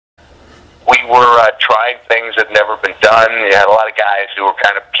were trying things that had never been done. You had a lot of guys who were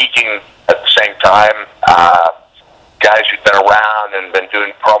kind of peaking at the same time. Guys who'd been around and been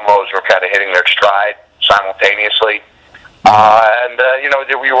doing promos were kind of hitting their stride simultaneously.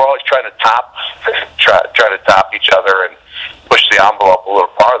 We were always trying to try to top each other and push the envelope a little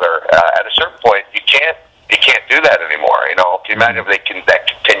farther. At a certain point, you can't do that anymore. You know, can you imagine if they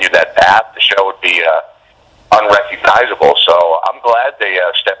continued that path? The show would be unrecognizable. So I'm glad they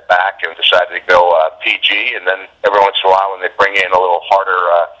stepped back and decided to go PG. And then every once in a while, when they bring in a little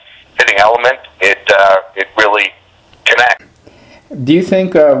harder hitting element, it really connects. Do you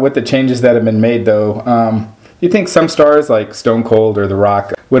think with the changes that have been made, though, do you think some stars like Stone Cold or The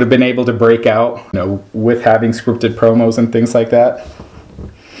Rock would have been able to break out, with having scripted promos and things like that?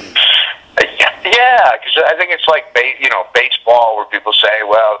 Yeah, because I think it's like baseball, where people say,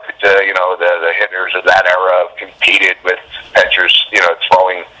 well, the hitters of that era have competed with pitchers,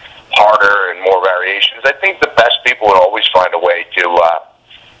 throwing harder and more variations. I think the best people would always find a way to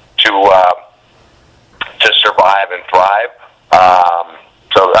survive and thrive.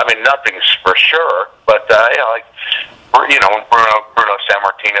 So I mean, nothing's for sure, but when Bruno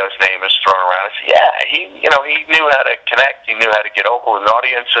Sammartino's name is thrown around, he knew how to connect, he knew how to get over with an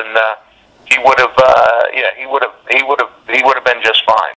audience, and he would have been just fine.